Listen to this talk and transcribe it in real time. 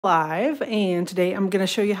Live, and today I'm going to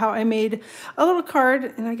show you how I made a little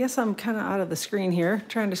card, and I guess I'm kind of out of the screen here,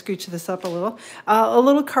 trying to scooch this up a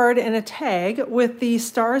little card and a tag with the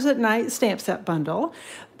Stars at Night stamp set bundle.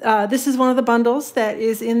 This is one of the bundles that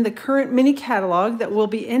is in the current mini catalog that will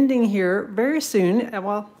be ending here very soon,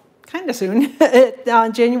 well, kind of soon.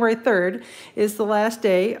 On January 3rd is the last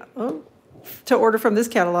day to order from this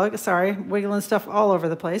catalog. Sorry, wiggling stuff all over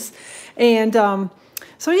the place. And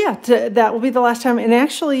so yeah, that will be the last time. And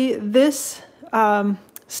actually, this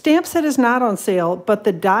stamp set is not on sale, but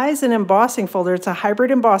the dies and embossing folder, it's a hybrid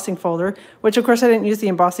embossing folder, which of course I didn't use the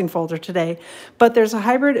embossing folder today, but there's a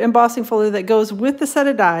hybrid embossing folder that goes with the set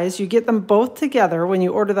of dies. You get them both together when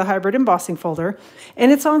you order the hybrid embossing folder, and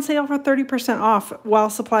it's on sale for 30% off while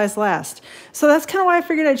supplies last. So that's kind of why I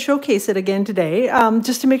figured I'd showcase it again today,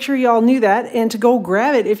 just to make sure you all knew that and to go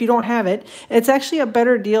grab it if you don't have it. It's actually a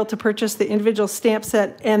better deal to purchase the individual stamp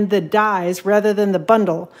set and the dies rather than the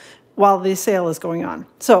bundle while the sale is going on.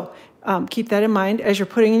 So keep that in mind as you're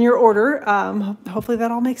putting in your order. Hopefully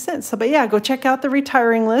that all makes sense. So, but yeah, go check out the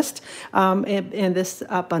retiring list, and this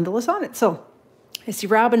bundle is on it. So I see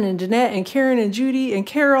Robin and Danette and Karen and Judy and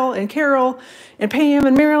Carol and Pam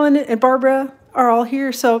and Marilyn and Barbara are all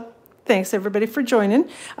here. So thanks everybody for joining.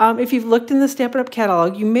 If you've looked in the Stampin' Up!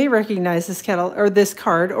 Catalog, you may recognize this catalog or this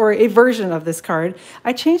card or a version of this card.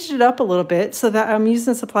 I changed it up a little bit so that I'm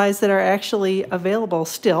using supplies that are actually available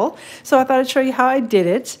still. So I thought I'd show you how I did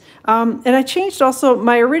it. And I changed also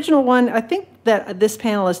my original one. I think that this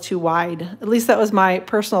panel is too wide. At least that was my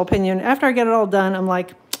personal opinion. After I got it all done, I'm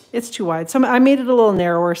like, it's too wide. So I made it a little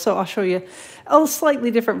narrower, so I'll show you a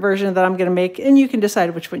slightly different version that I'm going to make, and you can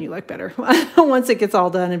decide which one you like better once it gets all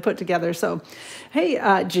done and put together. So,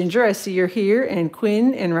 hey, Ginger, I see you're here, and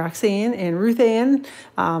Quinn, and Roxanne, and Ruth Ann,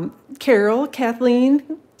 Carol,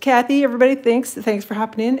 Kathleen, Kathy, everybody, thanks for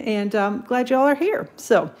hopping in, and glad you all are here.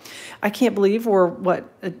 So, I can't believe we're, what,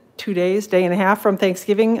 2 days, day and a half from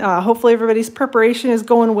Thanksgiving. Hopefully everybody's preparation is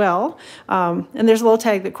going well, and there's a little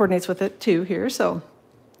tag that coordinates with it too here, so.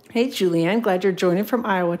 Hey, Julianne, glad you're joining from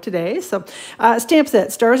Iowa today. So, stamp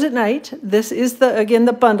set, Stars at Night. This is, again,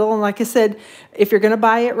 the bundle. And like I said, if you're going to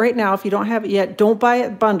buy it right now, if you don't have it yet, don't buy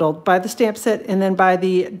it bundled. Buy the stamp set and then buy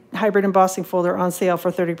the hybrid embossing folder on sale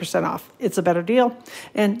for 30% off. It's a better deal.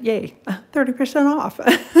 And yay, 30% off.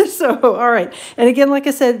 So, all right. And again, like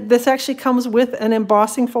I said, this actually comes with an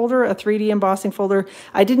embossing folder, a 3D embossing folder.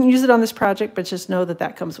 I didn't use it on this project, but just know that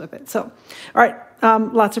that comes with it. So, all right.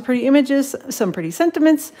 Lots of pretty images, some pretty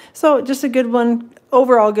sentiments. So just a good one,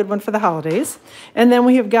 overall good one for the holidays. And then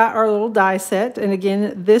we have got our little die set. And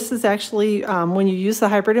again, this is actually, when you use the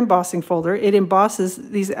hybrid embossing folder, it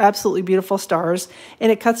embosses these absolutely beautiful stars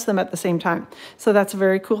and it cuts them at the same time. So that's a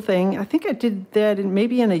very cool thing. I think I did that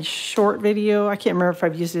maybe in a short video. I can't remember if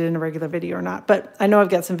I've used it in a regular video or not, but I know I've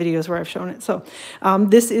got some videos where I've shown it. So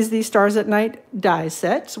this is the Stars at Night die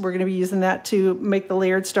set. So we're going to be using that to make the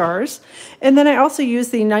layered stars. And then I also use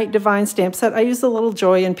the Night Divine stamp set. I use the little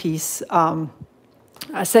Joy and Peace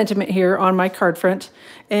sentiment here on my card front,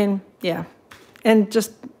 and yeah, and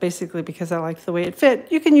just basically because I like the way it fit.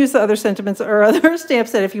 You can use the other sentiments or other stamp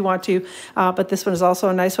set if you want to, but this one is also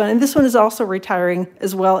a nice one, and this one is also retiring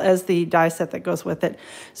as well as the die set that goes with it.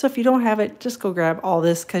 So if you don't have it, just go grab all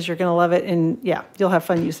this because you're going to love it, and yeah, you'll have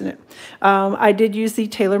fun using it. I did use the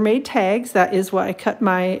tailor-made tags. That is what I cut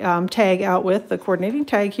my tag out with, the coordinating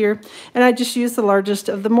tag here, and I just used the largest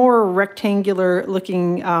of the more rectangular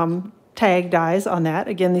looking tag dies on that.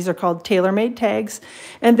 Again, these are called tailor-made tags,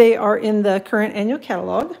 and they are in the current annual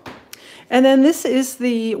catalog. And then this is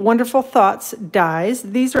the Wonderful Thoughts dies.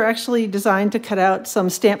 These are actually designed to cut out some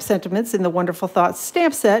stamp sentiments in the Wonderful Thoughts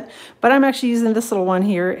stamp set, but I'm actually using this little one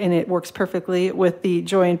here, and it works perfectly with the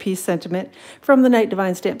Joy and Peace sentiment from the Night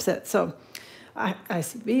Divine stamp set. So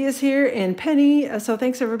ICB is here, and Penny. So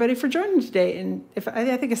thanks everybody for joining today. And if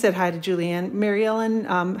I think I said hi to Julianne, Mary Ellen.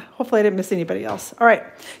 Hopefully I didn't miss anybody else. All right,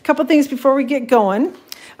 a couple things before we get going.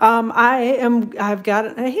 I've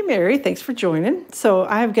got, hey Mary, thanks for joining. So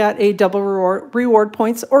I've got a double reward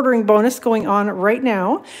points ordering bonus going on right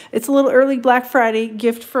now. It's a little early Black Friday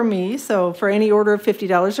gift for me. So for any order of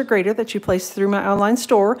 $50 or greater that you place through my online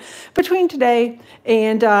store between today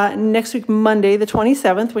and next week, Monday, the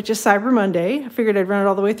 27th, which is Cyber Monday, I figured I'd run it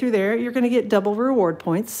all the way through there. You're going to get double reward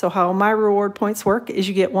points. So how my reward points work is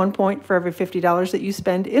you get 1 point for every $50 that you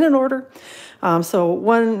spend in an order. So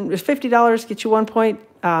 $50 gets you 1 point.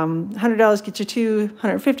 $100 gets you 2,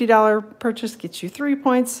 $150 purchase gets you 3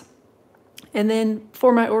 points. And then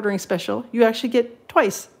for my ordering special, you actually get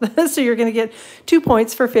twice. So you're going to get 2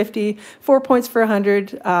 points for 50, 4 points for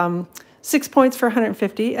 100, 6 points for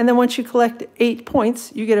 150, and then once you collect 8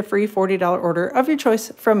 points, you get a free $40 order of your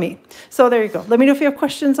choice from me. So there you go. Let me know if you have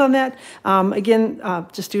questions on that. Again,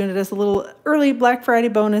 just doing it as a little early Black Friday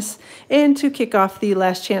bonus, and to kick off the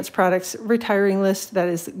Last Chance Products retiring list that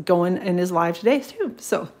is going and is live today too.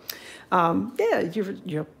 So yeah,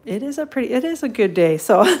 it is a good day.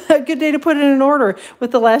 So a good day to put in an order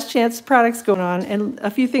with the Last Chance Products going on, and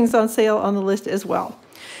a few things on sale on the list as well.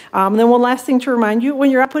 And then one last thing to remind you,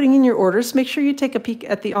 when you're out putting in your orders, make sure you take a peek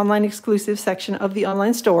at the online exclusive section of the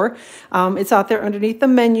online store. It's out there underneath the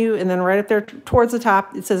menu, and then right up there towards the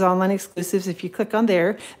top, it says online exclusives. If you click on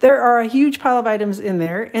there, there are a huge pile of items in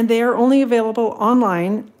there, and they are only available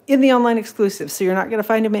online in the online exclusive. So you're not going to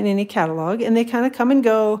find them in any catalog, and they kind of come and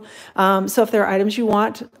go. So if there are items you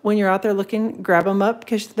want when you're out there looking, grab them up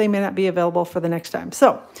because they may not be available for the next time.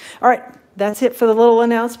 So, all right, that's it for the little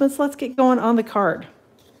announcements. Let's get going on the card.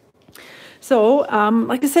 So,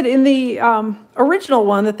 like I said, in the original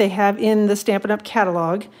one that they have in the Stampin' Up!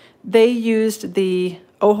 Catalog, they used the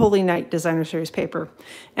Oh Holy Night Designer Series paper.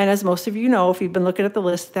 And as most of you know, if you've been looking at the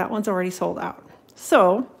list, that one's already sold out.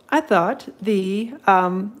 So I thought the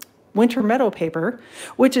Winter Meadow paper,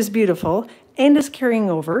 which is beautiful and is carrying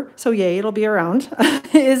over, so yay, it'll be around,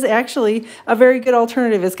 is actually a very good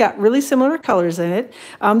alternative. It's got really similar colors in it.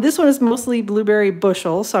 This one is mostly Blueberry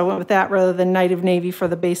Bushel, so I went with that rather than Night of Navy for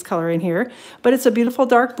the base color in here. But it's a beautiful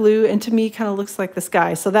dark blue, and to me kind of looks like the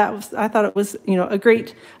sky. So I thought it was, a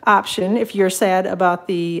great option if you're sad about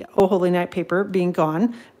the Oh Holy Night paper being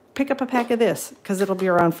gone. Pick up a pack of this because it'll be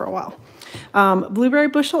around for a while. Blueberry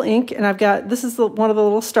Bushel ink, and this is one of the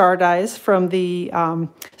little star dies from the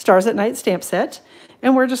Stars at Night stamp set,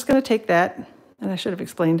 and we're just going to take that, and I should have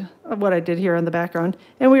explained what I did here on the background,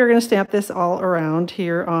 and we are going to stamp this all around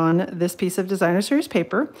here on this piece of Designer Series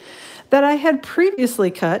paper that I had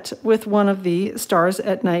previously cut with one of the Stars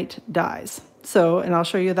at Night dies. So, and I'll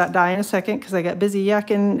show you that die in a second because I got busy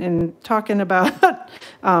yakking and talking about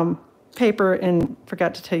paper and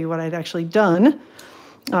forgot to tell you what I'd actually done.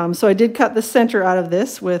 So I did cut the center out of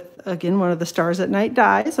this with, again, one of the Stars at Night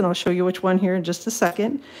dies, and I'll show you which one here in just a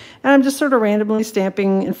second. And I'm just sort of randomly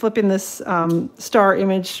stamping and flipping this star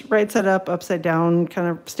image right side up, upside down, kind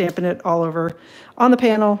of stamping it all over on the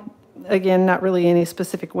panel. Again, not really any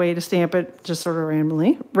specific way to stamp it, just sort of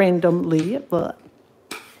randomly.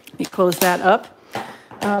 Let me close that up.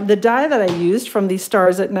 The die that I used from the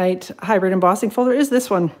Stars at Night hybrid embossing folder is this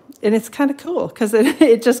one. And it's kind of cool because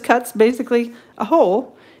it just cuts basically a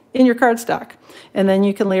hole in your cardstock. And then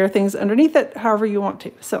you can layer things underneath it however you want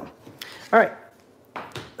to. So, all right,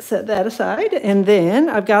 set that aside. And then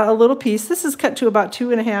I've got a little piece. This is cut to about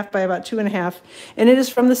 2.5 by about 2.5. And it is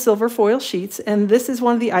from the silver foil sheets. And this is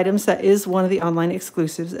one of the items that is one of the online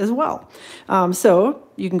exclusives as well. So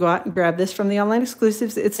you can go out and grab this from the online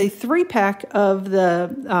exclusives. It's a 3-pack of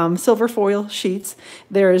the silver foil sheets.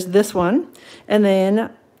 There's this one. And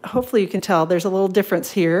then hopefully you can tell there's a little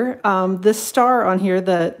difference here. This star on here,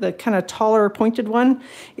 the kind of taller pointed one,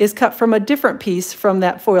 is cut from a different piece from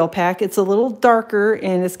that foil pack. It's a little darker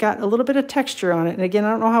and it's got a little bit of texture on it. And again, I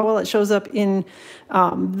don't know how well it shows up in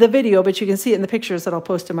the video, but you can see it in the pictures that I'll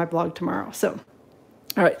post in my blog tomorrow. So,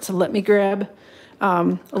 all right, so let me grab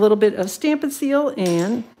a little bit of Stampin' Seal,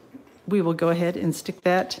 and we will go ahead and stick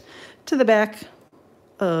that to the back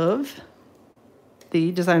of the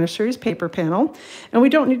Designer Series paper panel. And we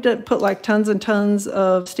don't need to put like tons and tons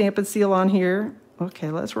of Stampin' Seal on here.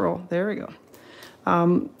 Okay, let's roll. There we go.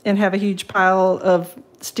 And have a huge pile of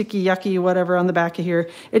sticky, yucky, whatever on the back of here.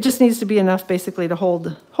 It just needs to be enough basically to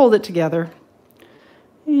hold it together.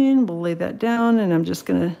 And we'll lay that down, and I'm just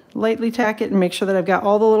gonna lightly tack it and make sure that I've got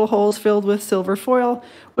all the little holes filled with silver foil,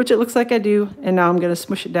 which it looks like I do. And now I'm gonna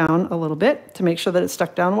smush it down a little bit to make sure that it's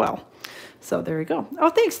stuck down well. So there we go. Oh,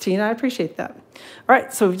 thanks, Tina. I appreciate that. All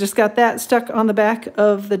right, so we've just got that stuck on the back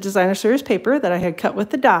of the Designer Series paper that I had cut with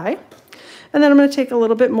the die. And then I'm going to take a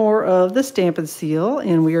little bit more of the Stampin' Seal,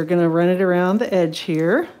 and we are going to run it around the edge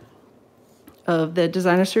here of the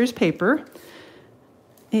Designer Series paper.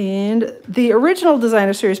 And the original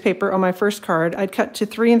Designer Series paper on my first card, I'd cut to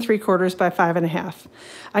 3 3/4 by 5.5.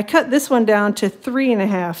 I cut this one down to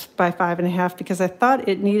 3.5 by 5.5 because I thought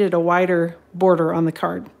it needed a wider border on the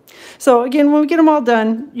card. So again, when we get them all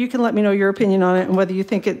done, you can let me know your opinion on it and whether you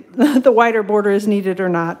think the wider border is needed or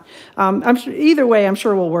not. I'm sure, either way, I'm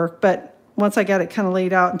sure will work. But once I got it kind of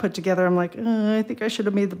laid out and put together, I'm like, I think I should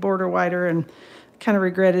have made the border wider, and kind of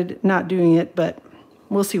regretted not doing it. But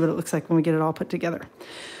we'll see what it looks like when we get it all put together.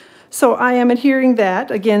 So I am adhering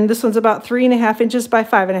that. Again, this one's about 3.5 inches by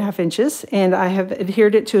 5.5 inches, and I have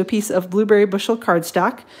adhered it to a piece of Blueberry Bushel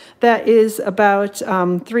cardstock that is about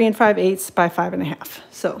 3 5/8 by 5.5.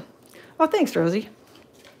 So, Oh, thanks, Rosie.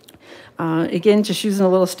 Again, just using a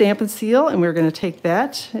little Stampin' Seal, and we're going to take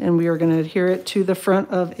that and we are going to adhere it to the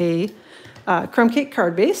front of a crumb cake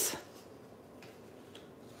card base.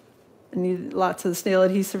 I need lots of snail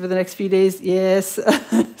adhesive for the next few days. Yes.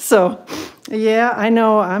 So, yeah, I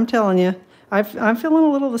know. I'm telling you. I'm feeling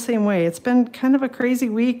a little the same way. It's been kind of a crazy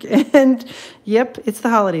week, and yep, it's the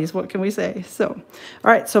holidays. What can we say? So,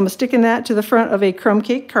 all right, so I'm sticking that to the front of a crumb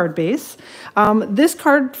cake card base. This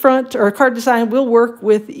card front or card design will work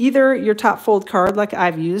with either your top fold card like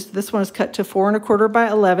I've used. This one is cut to 4 1/4 by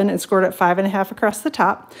 11 and scored at 5 1/2 across the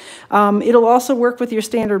top. It'll also work with your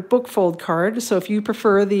standard book fold card. So if you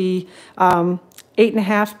prefer the 8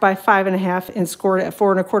 1/2 by 5 1/2 and scored at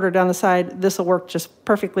 4 1/4 down the side, this will work just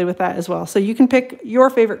perfectly with that as well. So you can pick your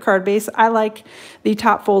favorite card base. I like the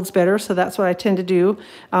top folds better, so that's what I tend to do.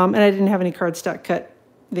 And I didn't have any cardstock cut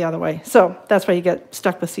the other way, so that's why you get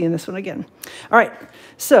stuck with seeing this one again. All right,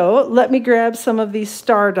 so let me grab some of these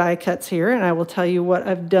star die cuts here, and I will tell you what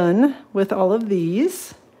I've done with all of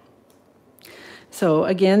these. So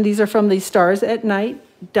again, these are from the Stars at Night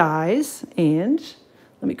dies, and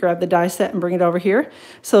let me grab the die set and bring it over here.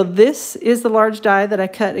 So this is the large die that I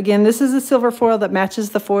cut. Again, this is a silver foil that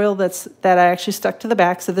matches the foil that I actually stuck to the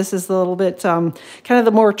back. So this is a little bit kind of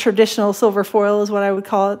the more traditional silver foil is what I would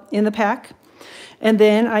call it in the pack. And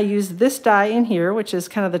then I use this die in here, which is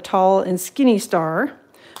kind of the tall and skinny star.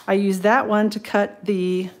 I use that one to cut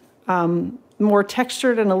the more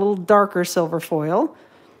textured and a little darker silver foil.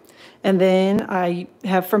 And then I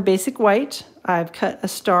have from Basic White, I've cut a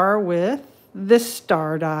star with this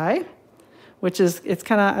star die, which is, it's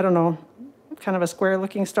kind of, I don't know, kind of a square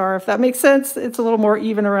looking star, if that makes sense. It's a little more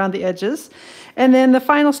even around the edges. And then the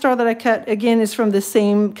final star that I cut, again, is from the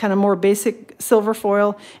same kind of more basic silver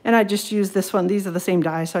foil, and I just use this one. These are the same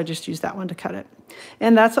die, so I just use that one to cut it.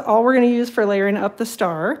 And that's all we're going to use for layering up the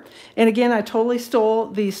star. And again, I totally stole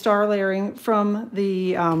the star layering from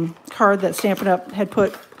the card that Stampin' Up! Had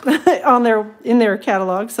put in their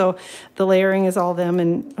catalog. So the layering is all them.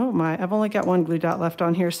 And oh my, I've only got one glue dot left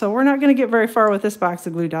on here. So we're not going to get very far with this box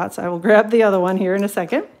of glue dots. I will grab the other one here in a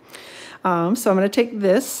second. So I'm going to take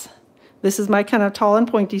this. This is my kind of tall and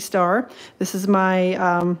pointy star. This is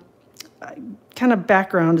my kind of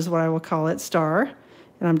background is what I will call it, star.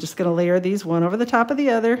 And I'm just going to layer these one over the top of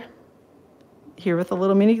the other here with a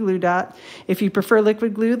little mini glue dot. If you prefer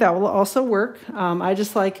liquid glue, that will also work. I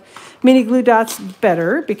just like mini glue dots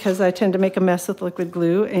better because I tend to make a mess with liquid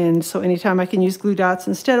glue. And so anytime I can use glue dots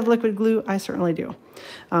instead of liquid glue, I certainly do.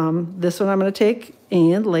 This one I'm going to take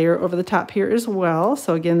and layer over the top here as well.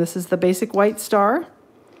 So again, this is the Basic White star.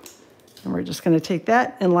 And we're just going to take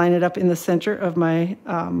that and line it up in the center of my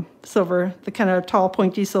silver, the kind of tall,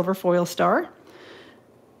 pointy silver foil star.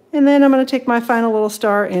 And then I'm going to take my final little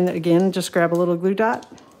star and again, just grab a little glue dot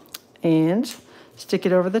and stick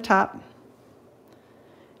it over the top.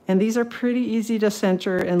 And these are pretty easy to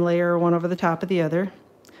center and layer one over the top of the other,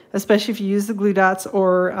 especially if you use the glue dots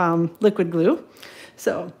or liquid glue.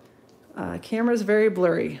 So camera's very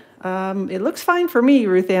blurry. It looks fine for me,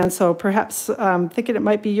 Ruth Ann, so perhaps I'm thinking it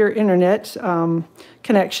might be your internet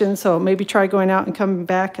connection, so maybe try going out and coming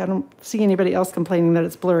back. I don't see anybody else complaining that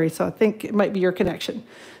it's blurry, so I think it might be your connection.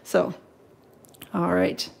 So, all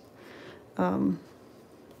right. All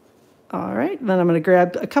right, then I'm going to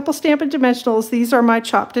grab a couple Stampin' Dimensionals. These are my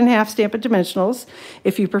chopped in half Stampin' Dimensionals.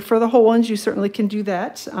 If you prefer the whole ones, you certainly can do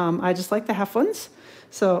that. I just like the half ones.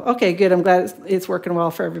 So, okay, good. I'm glad it's working well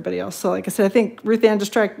for everybody else. So, like I said, I think Ruth Ann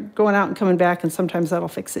just tried going out and coming back, and sometimes that'll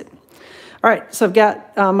fix it. All right, so I've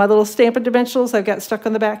got my little Stampin' Dimensionals I've got stuck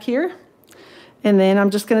on the back here. And then I'm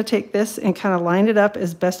just going to take this and kind of line it up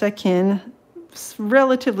as best I can,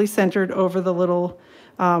 relatively centered over the little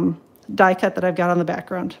die cut that I've got on the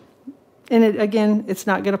background. And it, again, it's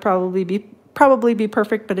not going to probably be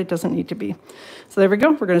perfect, but it doesn't need to be. So there we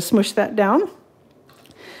go. We're going to smush that down.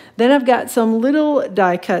 Then I've got some little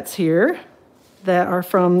die cuts here that are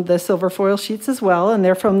from the silver foil sheets as well, and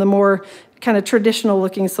they're from the more kind of traditional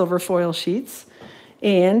looking silver foil sheets.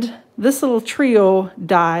 And this little trio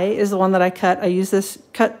die is the one that I cut. I use this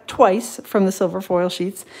cut twice from the silver foil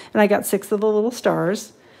sheets, and I got 6 of the little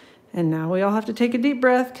stars. And now we all have to take a deep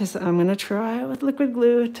breath because I'm going to try with liquid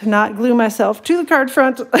glue to not glue myself to the card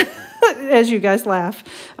front as you guys laugh,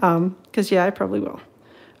 because yeah, I probably will.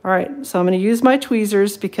 All right, so I'm going to use my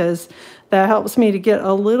tweezers because that helps me to get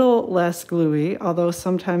a little less gluey, although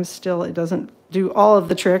sometimes still it doesn't do all of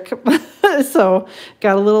the trick. So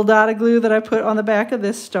got a little dot of glue that I put on the back of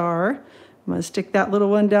this star. I'm going to stick that little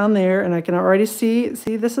one down there, and I can already see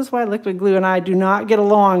this is why liquid glue and I do not get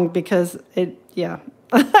along, because I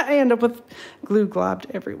end up with glue globbed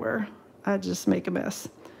everywhere. I just make a mess.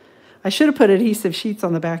 I should have put adhesive sheets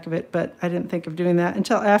on the back of it, but I didn't think of doing that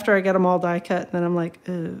until after I got them all die cut. And then I'm like,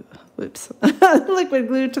 whoops, liquid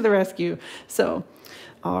glue to the rescue. So,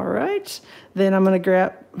 all right, then I'm gonna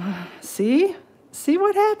grab, see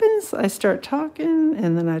what happens? I start talking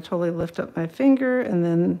and then I totally lift up my finger and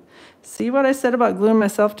then see what I said about gluing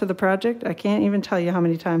myself to the project? I can't even tell you how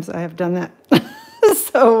many times I have done that.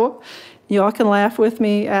 So y'all can laugh with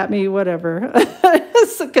me, at me, whatever,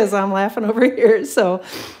 because I'm laughing over here. So,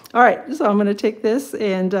 all right, so I'm gonna take this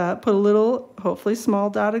and put a little, hopefully small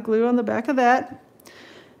dot of glue on the back of that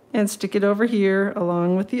and stick it over here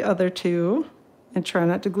along with the other two and try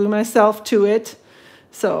not to glue myself to it.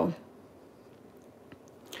 So,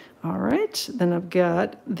 all right, then I've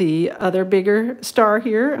got the other bigger star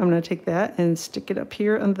here. I'm gonna take that and stick it up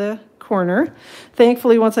here on the corner.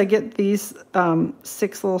 Thankfully, once I get these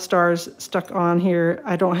 6 little stars stuck on here,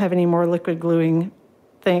 I don't have any more liquid gluing,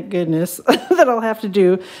 thank goodness, that I'll have to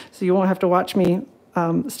do. So you won't have to watch me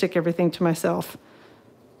stick everything to myself.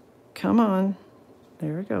 Come on,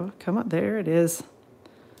 there we go, come on, there it is.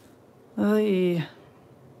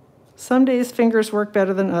 Some days fingers work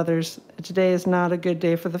better than others. Today is not a good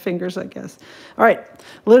day for the fingers, I guess. All right,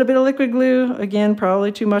 a little bit of liquid glue. Again,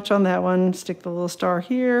 probably too much on that one. Stick the little star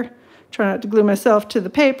here. Try not to glue myself to the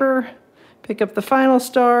paper. Pick up the final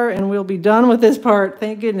star and we'll be done with this part,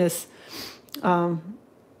 thank goodness. I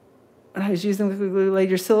was using liquid glue, laid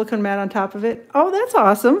your silicone mat on top of it. Oh, that's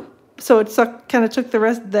awesome. So it kind of took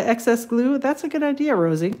the excess glue. That's a good idea,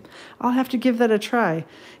 Rosie. I'll have to give that a try.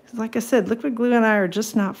 Like I said, liquid glue and I are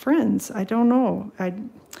just not friends. I don't know.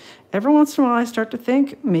 Every once in a while I start to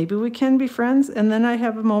think maybe we can be friends, and then I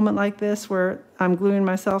have a moment like this where I'm gluing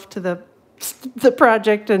myself to the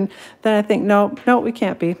project, and then I think, no, we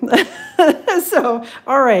can't be. So,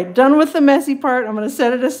 all right, done with the messy part. I'm going to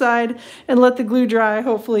set it aside and let the glue dry,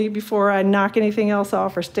 hopefully, before I knock anything else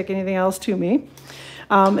off or stick anything else to me.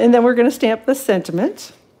 And then we're going to stamp the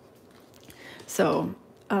sentiment. So,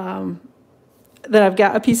 then I've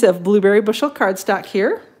got a piece of blueberry bushel cardstock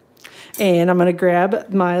here, and I'm going to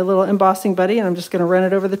grab my little embossing buddy and I'm just going to run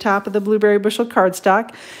it over the top of the blueberry bushel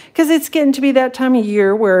cardstock because it's getting to be that time of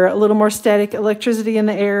year where a little more static electricity in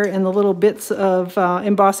the air and the little bits of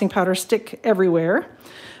embossing powder stick everywhere.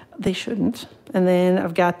 They shouldn't. And then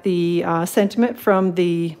I've got the sentiment from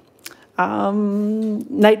the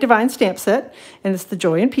Night Divine stamp set, and it's the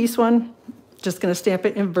Joy and Peace one. Just going to stamp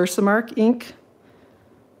it in Versamark ink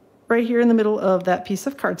right here in the middle of that piece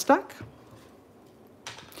of cardstock.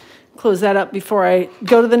 Close that up before I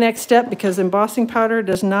go to the next step because embossing powder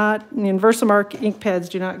does not, and Versamark ink pads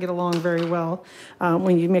do not get along very well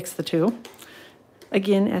when you mix the two.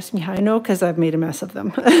 Again, ask me how I know because I've made a mess of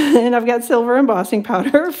them. And I've got silver embossing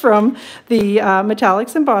powder from the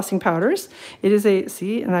Metallics embossing powders. It is a,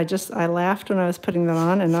 see, and I laughed when I was putting that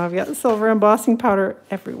on, and now I've got silver embossing powder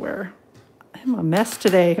everywhere. I'm a mess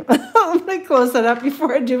today. I'm going to close that up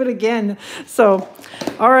before I do it again. So,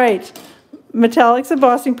 all right, Metallics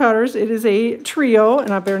embossing powders. It is a trio,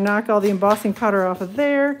 and I better knock all the embossing powder off of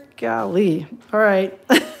there. Golly. All right.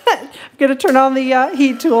 I'm going to turn on the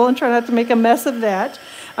heat tool and try not to make a mess of that.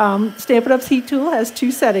 Stampin' Up's heat tool has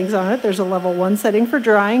 2 settings on it. There's a level 1 setting for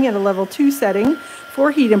drying and a level 2 setting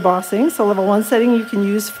for heat embossing. So level 1 setting you can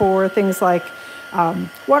use for things like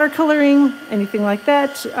watercoloring, anything like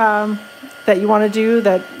that. That you want to do,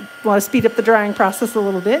 that want to speed up the drying process a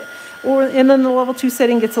little bit. And then the level 2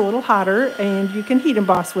 setting gets a little hotter and you can heat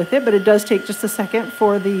emboss with it, but it does take just a second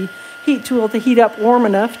for the heat tool to heat up warm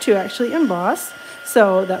enough to actually emboss.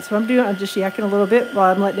 So that's what I'm doing. I'm just yakking a little bit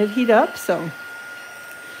while I'm letting it heat up. So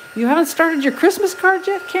you haven't started your Christmas card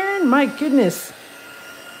yet, Karen? My goodness.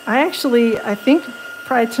 I think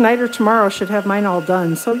probably tonight or tomorrow should have mine all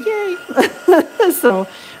done. So yay. So,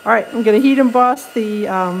 all right, I'm going to heat emboss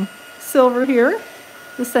the silver here,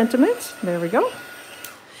 the sentiment. There we go.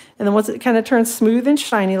 And then once it kind of turns smooth and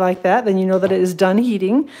shiny like that, then you know that it is done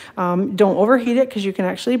heating. Don't overheat it because you can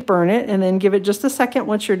actually burn it. And then give it just a second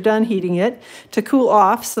once you're done heating it to cool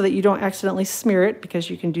off so that you don't accidentally smear it, because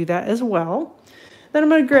you can do that as well. Then I'm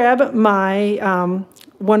going to grab my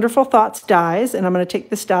Wonderful Thoughts dies, and I'm going to take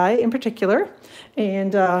this die in particular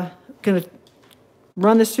and going to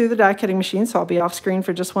run this through the die cutting machine, so I'll be off screen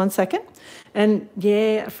for just 1 second. And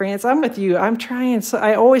yeah, France, I'm with you. I'm trying, so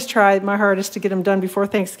I always try my hardest to get them done before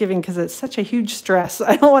Thanksgiving because it's such a huge stress.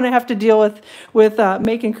 I don't want to have to deal with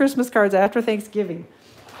making Christmas cards after Thanksgiving.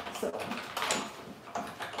 So.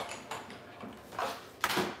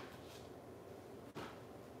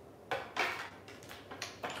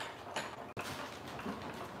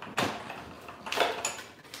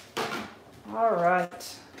 All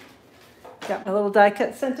right. Got my little die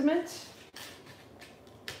cut sentiment.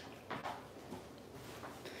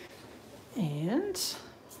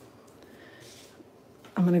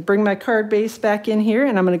 going to bring my card base back in here,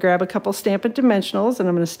 and I'm going to grab a couple Stampin' Dimensionals, and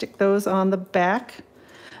I'm going to stick those on the back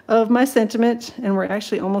of my sentiment. And we're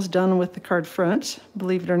actually almost done with the card front,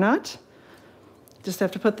 believe it or not. Just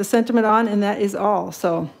have to put the sentiment on, and that is all.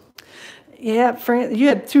 So yeah, Fran, you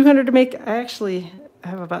had 200 to make. I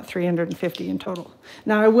have about 350 in total.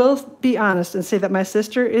 Now, I will be honest and say that my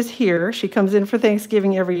sister is here. She comes in for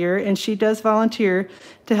Thanksgiving every year, and she does volunteer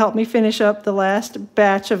to help me finish up the last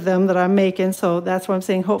batch of them that I'm making. So that's why I'm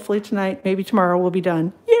saying hopefully tonight, maybe tomorrow, we'll be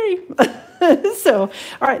done. Yay! So,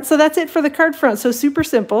 all right, so that's it for the card front. So super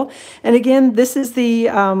simple. And again, this is the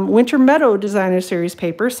Winter Meadow Designer Series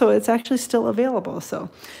paper, so it's actually still available. So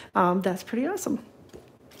that's pretty awesome.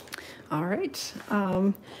 All right,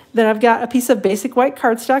 then I've got a piece of basic white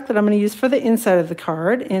cardstock that I'm going to use for the inside of the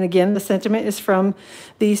card. And again, the sentiment is from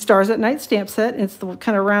the Stars at Night stamp set. It's the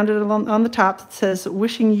kind of rounded on the top. It says,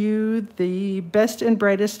 wishing you the best and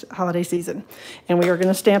brightest holiday season. And we are going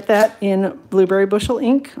to stamp that in Blueberry Bushel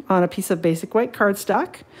ink on a piece of basic white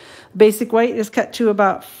cardstock. Basic white is cut to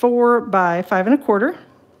about 4 by 5 1/4.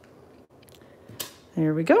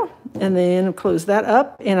 There we go. And then close that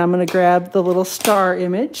up, and I'm going to grab the little star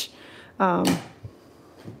image. And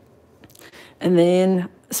then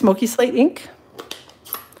smoky slate ink.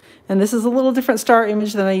 And this is a little different star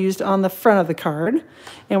image than I used on the front of the card.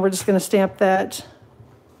 And we're just going to stamp that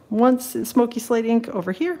once in smoky slate ink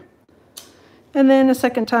over here. And then a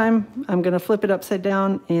second time, I'm going to flip it upside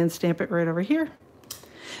down and stamp it right over here.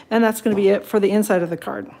 And that's going to be it for the inside of the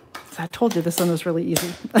card. I told you this one was really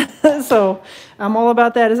easy. So I'm all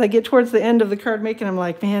about that. As I get towards the end of the card making, I'm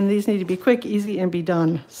like, man, these need to be quick, easy, and be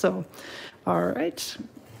done. So, all right.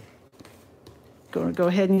 Going to go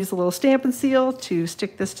ahead and use a little Stampin' Seal to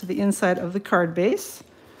stick this to the inside of the card base.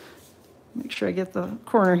 Make sure I get the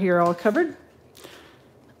corner here all covered.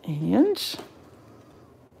 And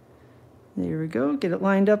there we go. Get it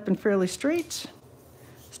lined up and fairly straight.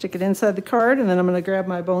 Stick it inside the card, and then I'm going to grab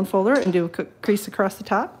my bone folder and do a crease across the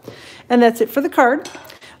top. And that's it for the card.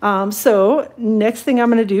 So next thing I'm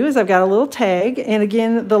going to do is I've got a little tag, and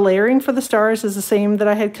again, the layering for the stars is the same that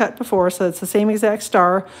I had cut before, so it's the same exact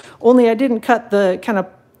star, only I didn't cut the kind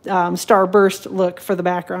of star burst look for the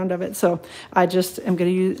background of it. So I just am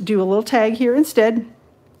going to do a little tag here instead.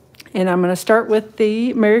 And I'm going to start with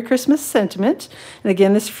the Merry Christmas sentiment. And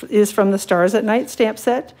again, this is from the Stars at Night stamp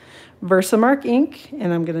set. Versamark ink,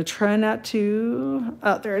 and I'm going to try not to,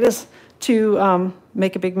 oh, there it is, to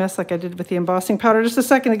make a big mess like I did with the embossing powder just a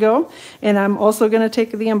second ago. And I'm also going to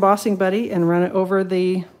take the embossing buddy and run it over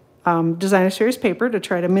the Designer Series paper to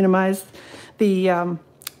try to minimize the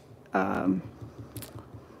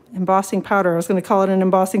embossing powder. I was going to call it an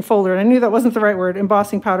embossing folder, and I knew that wasn't the right word,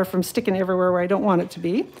 embossing powder, from sticking everywhere where I don't want it to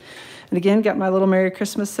be. And again, got my little Merry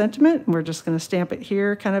Christmas sentiment, and we're just going to stamp it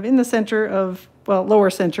here kind of in the center of, well, lower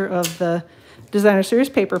center of the Designer Series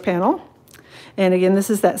paper panel. And again, this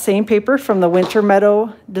is that same paper from the Winter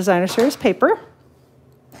Meadow Designer Series paper.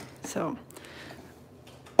 So,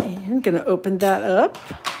 and going to open that up.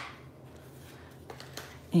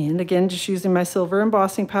 And again, just using my silver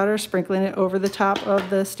embossing powder, sprinkling it over the top of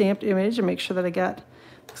the stamped image, and make sure that I got,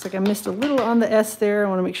 looks like I missed a little on the S there. I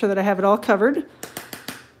want to make sure that I have it all covered.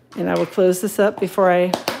 And I will close this up before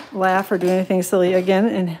I laugh or do anything silly again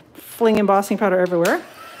and fling embossing powder everywhere.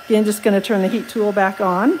 Again, just going to turn the heat tool back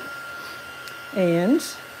on and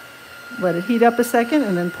let it heat up a second,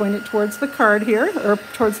 and then point it towards the card here, or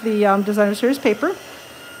towards the Designer Series paper.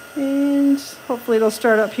 And hopefully it'll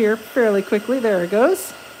start up here fairly quickly. There it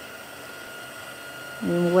goes.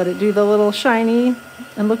 And we'll let it do the little shiny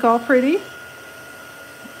and look all pretty.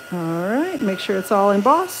 All right, make sure it's all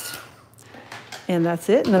embossed. And that's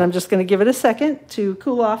it. And then I'm just going to give it a second to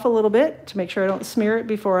cool off a little bit to make sure I don't smear it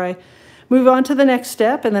before I move on to the next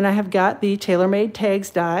step. And then I have got the TaylorMade Tags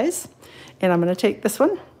dies. And I'm going to take this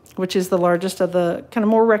one, which is the largest of the kind of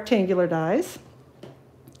more rectangular dies.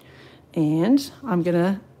 And I'm going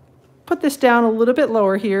to put this down a little bit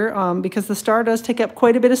lower here because the star does take up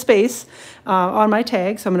quite a bit of space on my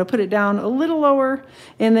tag. So I'm going to put it down a little lower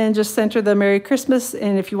and then just center the Merry Christmas.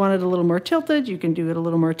 And if you want it a little more tilted, you can do it a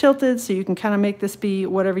little more tilted. So you can kind of make this be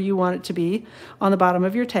whatever you want it to be on the bottom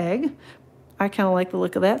of your tag. I kind of like the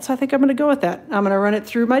look of that, so I think I'm going to go with that. I'm going to run it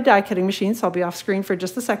through my die cutting machine, so I'll be off screen for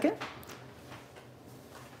just a second.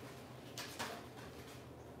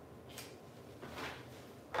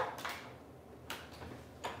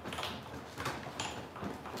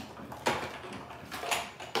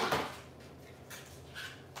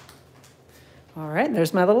 All right,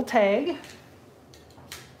 there's my little tag.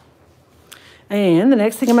 And the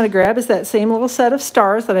next thing I'm going to grab is that same little set of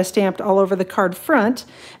stars that I stamped all over the card front,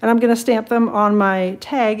 and I'm going to stamp them on my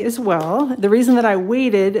tag as well. The reason that I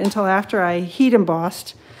waited until after I heat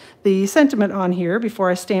embossed the sentiment on here before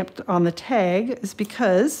I stamped on the tag is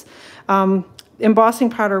because embossing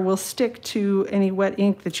powder will stick to any wet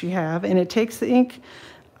ink that you have, and it takes the ink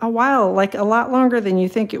a while, like a lot longer than you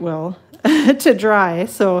think it will, to dry.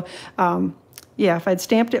 So yeah, if I'd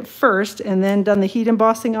stamped it first and then done the heat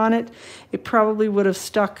embossing on it, it probably would have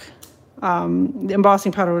stuck, the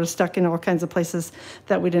embossing powder would have stuck in all kinds of places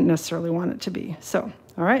that we didn't necessarily want it to be. So,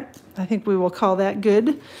 all right, I think we will call that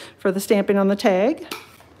good for the stamping on the tag.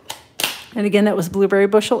 And again, that was blueberry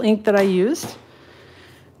bushel ink that I used.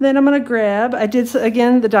 Then I'm going to grab, I did,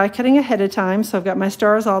 again, the die cutting ahead of time, so I've got my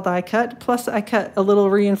stars all die cut, plus I cut a little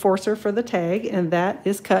reinforcer for the tag, and that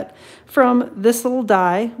is cut from this little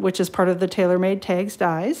die, which is part of the TaylorMade Tags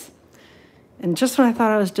dies. And just when I thought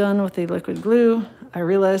I was done with the liquid glue, I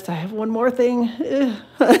realized I have one more thing.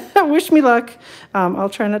 Wish me luck. I'll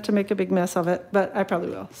try not to make a big mess of it, but I probably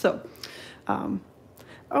will. So, oh,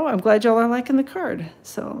 I'm glad y'all are liking the card.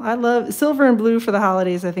 So I love silver and blue for the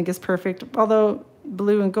holidays, I think is perfect, although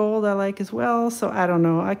blue and gold I like as well. So I don't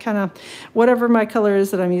know. I kind of, whatever my color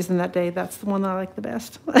is that I'm using that day, that's the one that I like the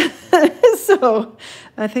best. So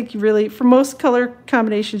I think you really, for most color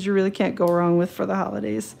combinations, you really can't go wrong with for the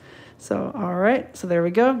holidays. So, all right. So there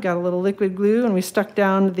we go. Got a little liquid glue and we stuck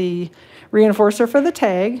down the reinforcer for the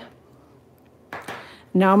tag.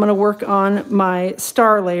 Now I'm going to work on my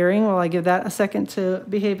star layering while I give that a second to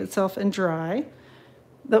behave itself and dry.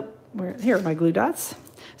 Here are my glue dots.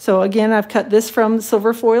 So again, I've cut this from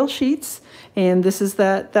silver foil sheets, and this is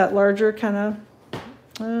that larger kind of,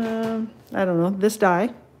 I don't know, this die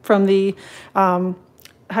from the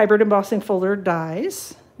hybrid embossing folder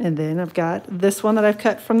dies. And then I've got this one that I've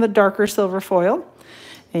cut from the darker silver foil.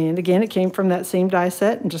 And again, it came from that same die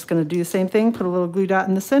set. I'm just going to do the same thing, put a little glue dot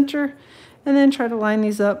in the center, and then try to line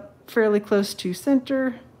these up fairly close to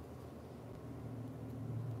center.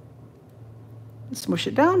 Smush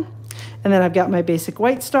it down. And then I've got my basic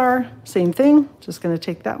white star, same thing. Just going to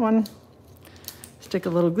take that one, stick a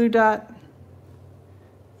little glue dot,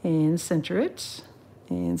 and center it,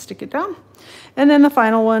 and stick it down. And then the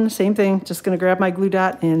final one, same thing. Just going to grab my glue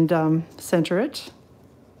dot and center it.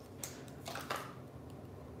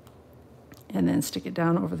 And then stick it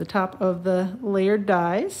down over the top of the layered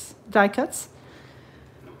die cuts.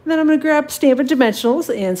 And then I'm going to grab Stampin'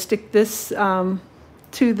 Dimensionals and stick this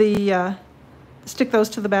to the stick those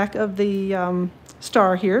to the back of the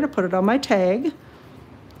star here to put it on my tag.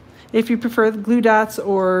 If you prefer the glue dots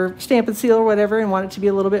or Stampin' Seal or whatever and want it to be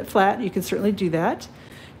a little bit flat, you can certainly do that.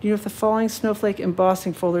 Do you know if the Falling Snowflake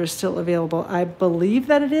embossing folder is still available? I believe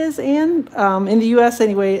that it is, and in the US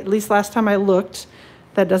anyway, at least last time I looked.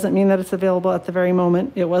 That doesn't mean that it's available at the very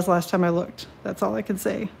moment. It was last time I looked. That's all I can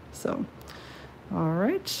say. So, all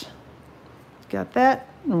right, got that.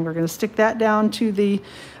 And we're going to stick that down to the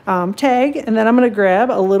tag. And then I'm going to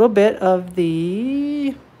grab a little bit of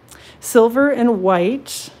the silver and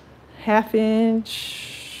white 1/2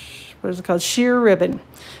 inch, what is it called? Sheer ribbon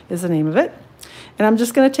is the name of it. And I'm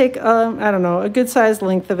just going to take, I don't know, a good size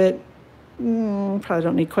length of it. Probably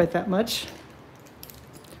don't need quite that much.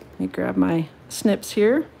 Let me grab my snips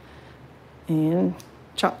here and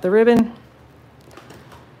chop the ribbon.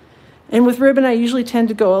 And with ribbon, I usually tend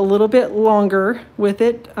to go a little bit longer with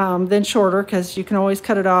it than shorter, because you can always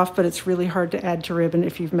cut it off, but it's really hard to add to ribbon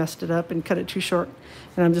if you've messed it up and cut it too short.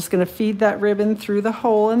 And I'm just going to feed that ribbon through the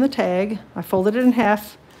hole in the tag. I folded it in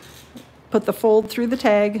half, put the fold through the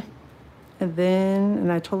tag,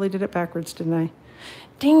 and I totally did it backwards, didn't I?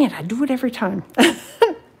 Dang it, I do it every time.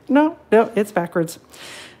 No, it's backwards.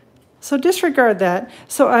 So disregard that.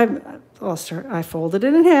 So I folded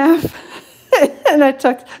it in half. And I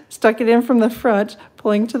stuck it in from the front,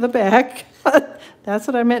 pulling to the back. That's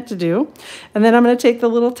what I meant to do. And then I'm going to take the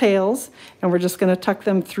little tails, and we're just going to tuck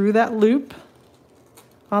them through that loop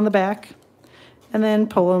on the back, and then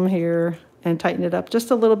pull them here and tighten it up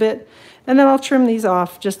just a little bit. And then I'll trim these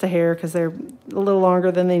off just a hair because they're a little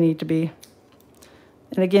longer than they need to be.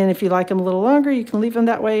 And again, if you like them a little longer, you can leave them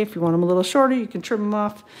that way. If you want them a little shorter, you can trim them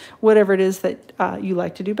off, whatever it is that you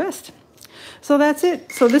like to do best. So that's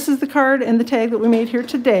it. So this is the card and the tag that we made here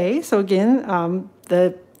today. So again,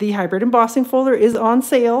 the hybrid embossing folder is on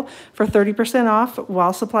sale for 30% off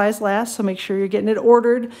while supplies last. So make sure you're getting it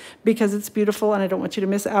ordered because it's beautiful and I don't want you to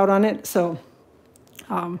miss out on it. So,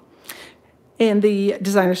 And the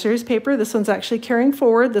designer series paper, this one's actually carrying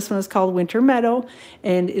forward. This one is called Winter Meadow,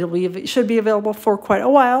 and it should be available for quite a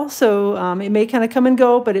while. So it may kind of come and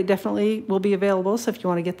go, but it definitely will be available. So if you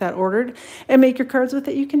want to get that ordered and make your cards with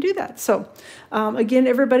it, you can do that. So again,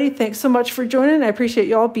 everybody, thanks so much for joining. I appreciate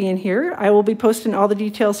you all being here. I will be posting all the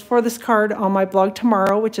details for this card on my blog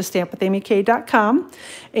tomorrow, which is stampwithamyk.com.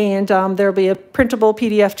 And there'll be a printable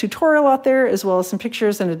PDF tutorial out there, as well as some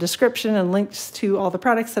pictures and a description and links to all the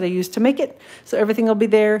products that I use to make it. So everything will be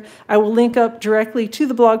there. I will link up directly to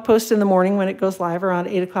the blog post in the morning when it goes live around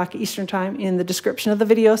 8 o'clock Eastern time in the description of the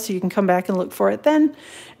video, so you can come back and look for it then.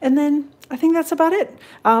 And then I think that's about it.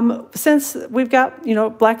 Since we've got,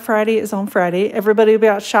 Black Friday is on Friday, everybody will be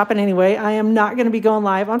out shopping anyway. I am not going to be going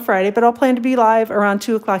live on Friday, but I'll plan to be live around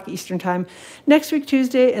 2 o'clock Eastern time next week,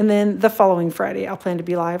 Tuesday, and then the following Friday, I'll plan to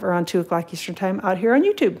be live around 2 o'clock Eastern time out here on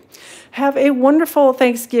YouTube. Have a wonderful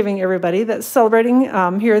Thanksgiving, everybody that's celebrating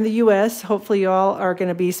here in the U.S. Hopefully you all are going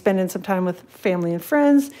to be spending some time with family and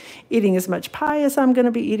friends, eating as much pie as I'm going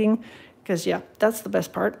to be eating. Because, yeah, that's the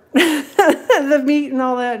best part. The meat and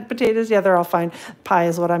all that, potatoes, yeah, they're all fine. Pie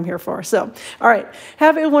is what I'm here for. So, all right,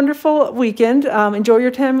 have a wonderful weekend. Enjoy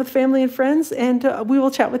your time with family and friends, and we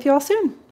will chat with you all soon.